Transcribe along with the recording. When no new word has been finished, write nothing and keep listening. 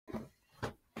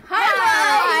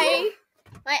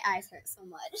eyes hurt so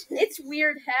much. It's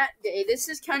Weird Hat Day. This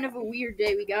is kind of a weird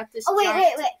day. We got this. Oh wait.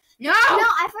 No, No,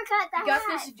 I forgot the hat. We got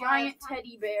this giant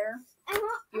teddy bear.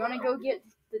 You want to go get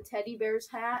the teddy bear's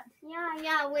hat?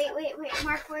 Yeah. Wait.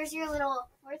 Mark, where's your little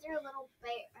bear?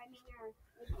 I mean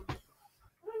your.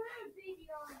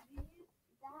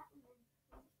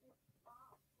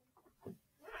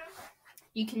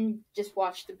 You can just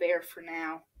watch the bear for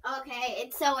now. Okay,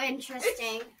 it's so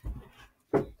interesting.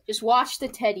 Just watch the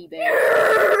teddy bear.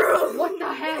 What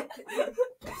the heck?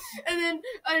 And then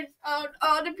on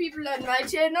all the people on my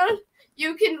channel,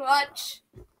 you can watch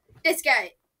this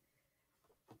guy.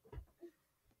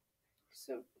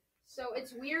 So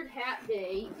it's Weird Hat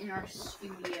Day in our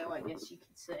studio, I guess you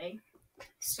could say.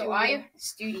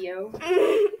 Studio.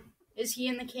 Is he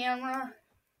in the camera?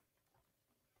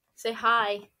 Say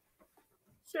hi.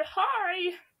 Say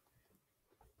hi.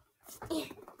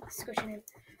 Squishing him.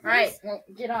 Alright, well,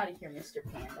 get out of here, Mr.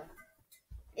 Panda.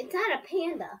 It's not a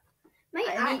panda.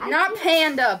 Not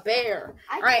panda, bear.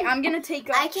 Alright, I'm gonna take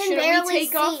off. Should we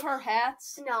take off our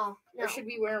hats? No. Or should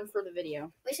we wear them for the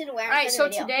video? We should wear them Alright, for the so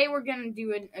video. today we're gonna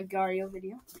do a Gario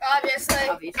video. Obviously.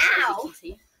 Ow! As you can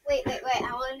see. Wait. I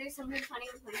want to do something funny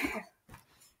with my hair.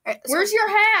 Right, Where's your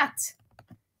hat?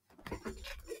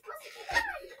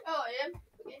 Oh,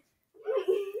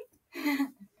 yeah.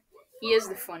 He is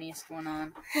the funniest one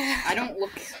on. I don't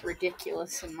look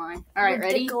ridiculous in mine. Alright,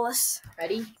 Ridiculous.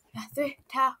 Ready? 3,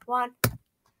 2, 1.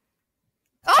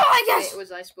 Oh my gosh! Wait,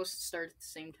 was I supposed to start at the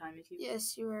same time as you?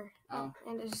 Yes, you were. Oh.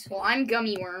 And Well, I'm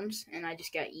Gummy Worms, and I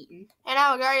just got eaten. And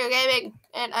I'm Gario Gaming,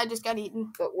 and I just got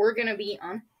eaten. But we're gonna be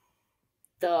on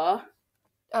the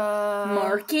Mark.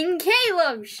 Mark and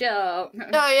Caleb show.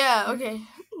 Oh yeah, okay.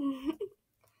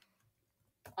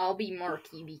 I'll be Mark,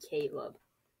 you be Caleb.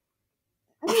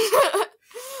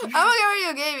 I'm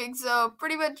a Gario Gaming, so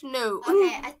pretty much no.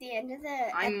 Okay, at the end of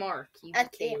the I'm Mark, you be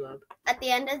at the- Caleb. at the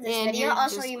end of this And video, you're I'll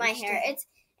show just you my Krista. hair.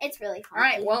 It's really fun.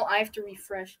 Alright, well, I have to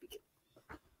refresh because...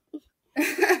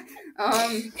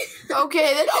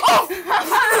 Okay, then.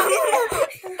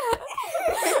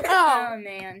 Oh,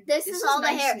 man. This is all the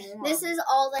nice hair. and warm. This is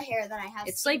all the hair that I have.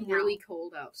 It's like sticking really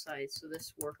cold outside, so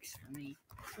this works for me.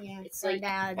 out. Yeah, it's our like-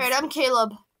 dad's. Alright, I'm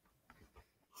Caleb.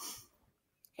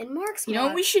 And Mark's. You know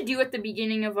what we should do at the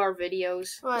beginning of our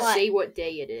videos? What? Say what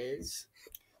day it is.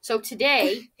 So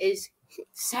today is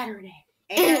Saturday.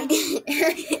 And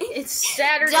it's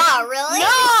Saturday. Duh, really?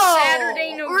 No!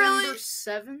 Saturday, November Really?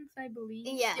 7th, I believe.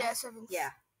 Yeah. Yeah, 7. Yeah.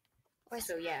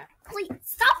 So yeah. Please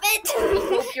stop We it.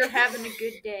 hope you're having a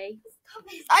good day. Stop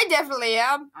it. I definitely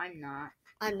am. I'm not.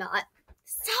 I'm not.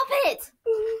 Stop it.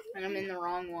 And I'm in the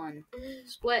wrong one.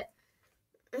 Split.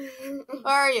 Where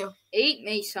are you? 8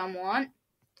 may someone.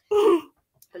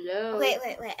 Hello. Wait.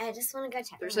 I just want to go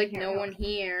check. There's my like hair no real one quick.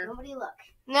 here. Nobody look.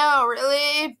 No,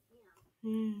 really?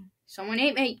 Hmm. Someone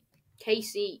ate me.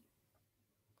 Casey.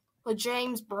 Well,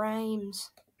 James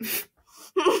Brames.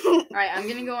 Alright, I'm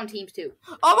gonna go on teams too.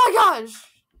 Oh my gosh!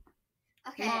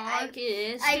 Okay. Mark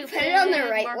is I stupid. put it on the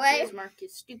right way. Mark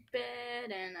is stupid,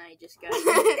 and I just got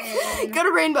Go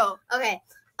to Rainbow. Okay.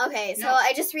 So No,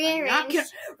 I just I'm not rearranged.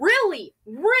 gonna- Really?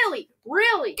 Go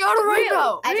to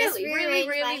Rainbow. I just Really? rearranged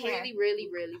my hair. Really?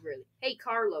 Hey,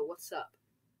 Carlo, what's up?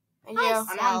 And Hi, you.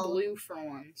 I'm So- on blue for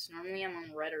once. Normally I'm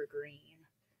on red or green.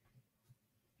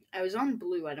 I was on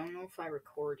blue. I don't know if I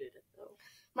recorded it, though.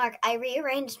 Mark, I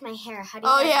rearranged my hair. How do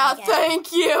you Oh like yeah, it?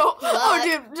 thank you. Oh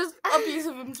Look. dude, just a piece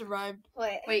of him survived.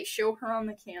 Wait, show her on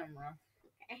the camera.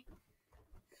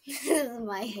 This is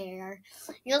my hair.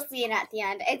 You'll see it at the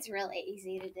end. It's really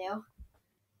easy to do.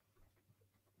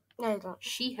 No, you don't.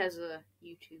 She has a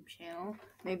YouTube channel.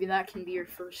 Maybe that can be her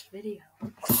first video.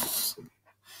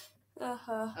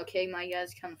 Uh-huh. Okay, my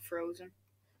guy's kind of frozen.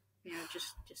 You know,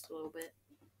 just a little bit.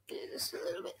 Just a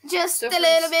little bit. Just So a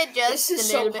little bit. This Just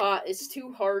is a little so bit. hot. It's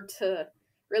too hard to...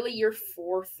 Really, you're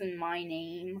fourth in my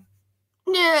name.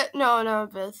 Yeah, no,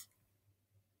 fifth.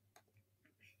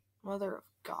 Mother of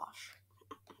gosh.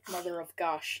 Mother of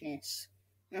goshness.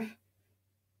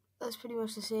 That's pretty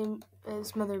much the same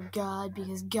as Mother of God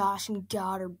because gosh and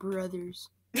God are brothers.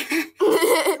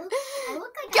 I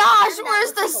look like Gosh,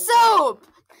 where's the soap?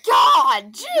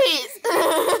 God, jeez.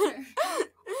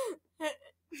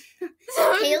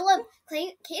 Caleb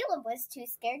was too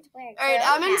scared to wear a All right, girl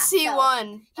I'm in hat, so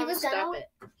C1. He was Stop gonna. it.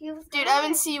 He was Dude, gonna I'm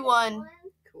in wear C1. this one.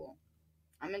 Cool.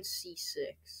 I'm in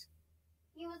C6.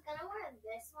 He was gonna wear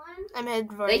this one. I'm head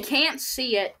They right. can't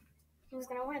see it. He was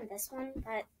gonna wear this one,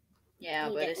 but Yeah,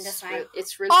 He but didn't decide.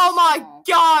 it's really Oh my small.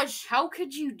 gosh. How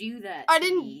could you do that? I to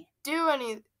didn't- me? Do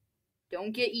any.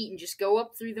 Don't get eaten. Just go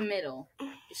up through the middle.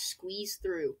 Just squeeze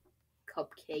through.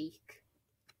 Cupcake.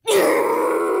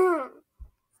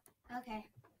 okay.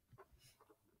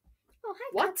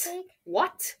 big.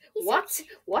 What? He's What?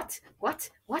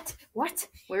 so What?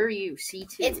 Where are you?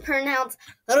 C2. It's pronounced.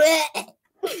 What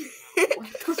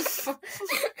the fuck?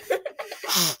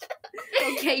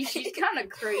 Okay, she's kind of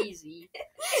crazy.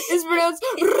 It's pronounced.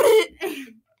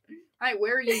 Alright,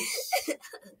 where are you?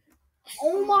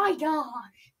 Oh my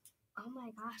gosh. Oh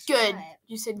my gosh. Good. what?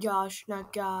 You said gosh,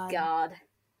 not God. God.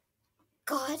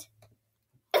 God.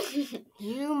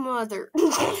 You mother.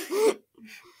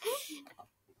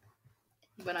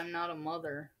 But I'm not a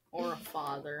mother or a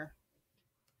father.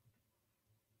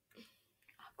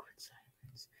 Awkward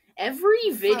silence. Every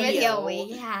video.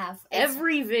 we have.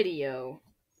 Every video.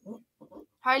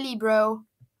 Hi, Lee, bro.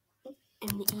 I'm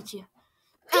gonna eat you.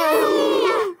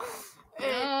 No.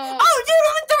 Oh, dude,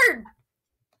 I'm in third.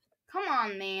 Come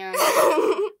on, man.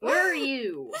 Where are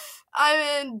you? I'm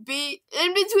in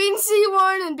in between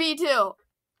C1 and B2.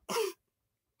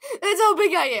 That's how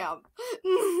big I am.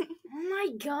 Oh my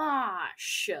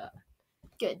gosh.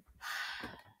 Good.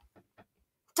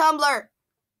 Tumblr.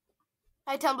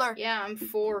 Hi, Tumblr. Yeah, I'm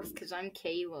fourth because I'm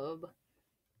Caleb.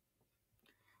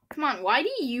 Come on, why do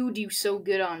you do so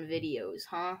good on videos,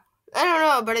 huh? I don't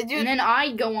know, but I do. And then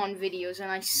I go on videos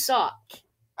and I suck.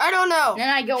 I don't know. And then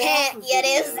I go off of Yeah, it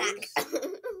is videos.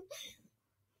 Zach.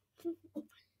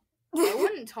 I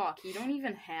wouldn't talk. You don't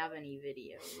even have any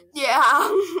videos. Yeah.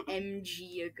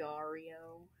 MG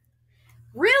Agario.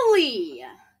 Really?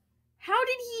 How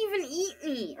did he even eat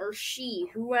me? Or she,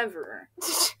 whoever.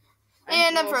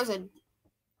 And I'm Well, frozen.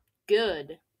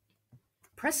 Good.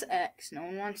 Press X. No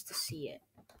one wants to see it.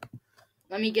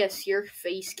 Let me guess, your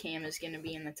face cam is going to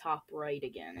be in the top right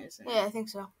again, isn't it? Yeah, I think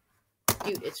so.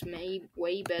 Dude, it's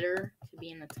way better to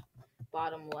be in the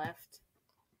bottom left.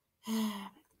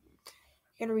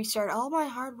 Gonna restart all my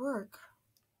hard work.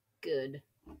 Good.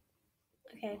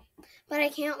 Okay. But I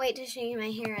can't wait to show you my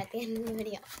hair at the end of the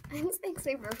video. It's like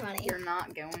super funny. You're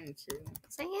not going to.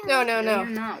 So, yeah. No. You're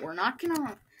not. We're not going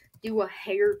to do a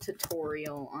hair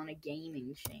tutorial on a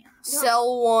gaming channel.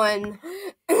 Sell one.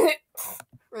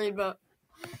 Rainbow.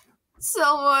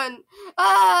 Sell one.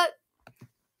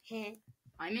 Okay.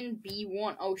 I'm in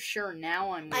B1. Oh, sure.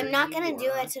 Now I'm where I'm not you gonna do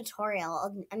are. a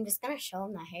tutorial. I'm just gonna show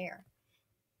him the hair.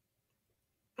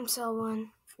 I'm sell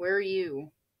one. Where are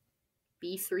you?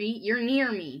 B3? You're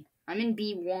near me. I'm in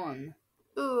B1.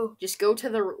 Ooh. Just go to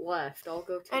the left. I'll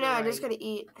go to I know, the I right. just gotta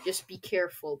eat. Just be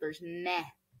careful. There's meh.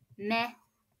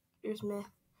 Here's meh.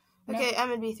 Okay,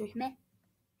 I'm in B3.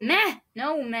 Meh.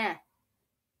 No meh.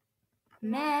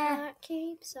 Meh. Heart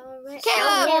keeps on racing.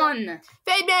 Caleb! L1.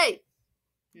 Fade me!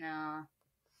 Nah.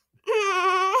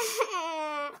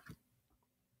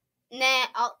 Nah,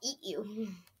 I'll eat you.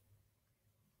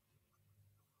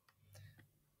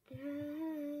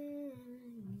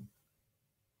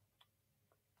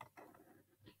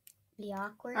 The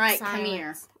awkward Alright, silence. come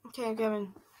here. Okay, I'm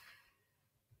coming.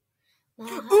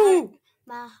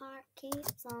 My heart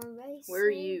keeps on racing. Where are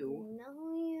you?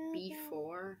 No, you're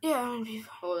B4. Yeah, I'm in B4.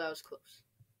 Oh, that was close.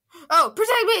 Oh,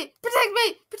 protect me! Protect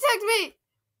me! Protect me!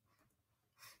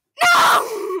 No!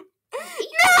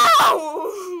 No!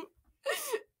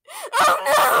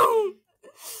 Oh,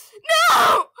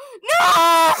 no!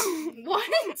 No!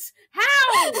 What?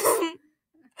 How?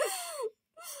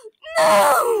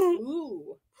 No!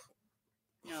 Ooh.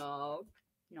 No.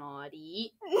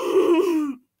 Naughty.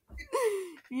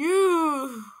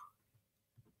 You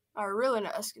are really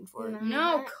not asking for it.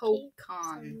 No,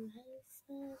 Kokon.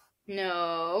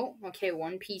 No. Okay,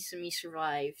 one piece of me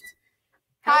survived.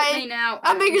 Help Hi, me now.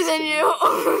 I'm No, bigger just than kidding.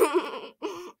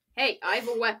 you. Hey, I have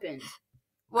a weapon. I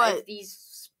What? have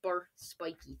these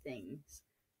spiky things.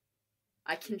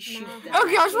 I can shoot them. Oh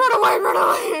gosh, run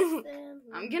away!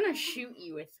 I'm gonna shoot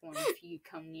you with one if you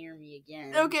come near me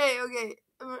again. Okay.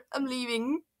 I'm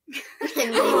leaving.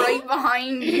 I'm right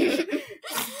behind you. I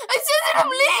said that I'm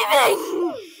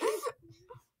leaving!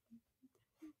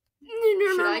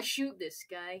 Should I shoot this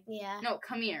guy? Yeah. No,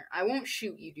 come here. I won't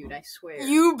shoot you, dude. I swear.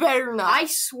 You better not. I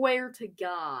swear to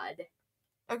God.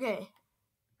 Okay.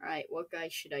 Alright, what guy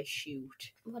should I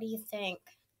shoot? What do you think?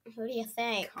 Who do you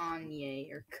think? Kanye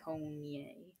or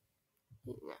Kanye?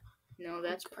 No,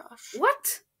 that's... Gosh.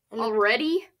 What?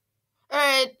 Already?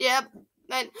 Alright, yep.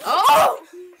 Oh!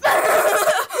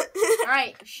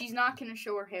 Alright, she's not gonna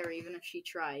show her hair even if she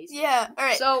tries. Yeah,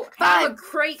 alright. So, Five, have a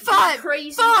crazy five, hat four,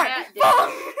 day.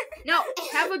 four. No,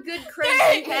 have a good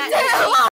crazy Three, hat two, day.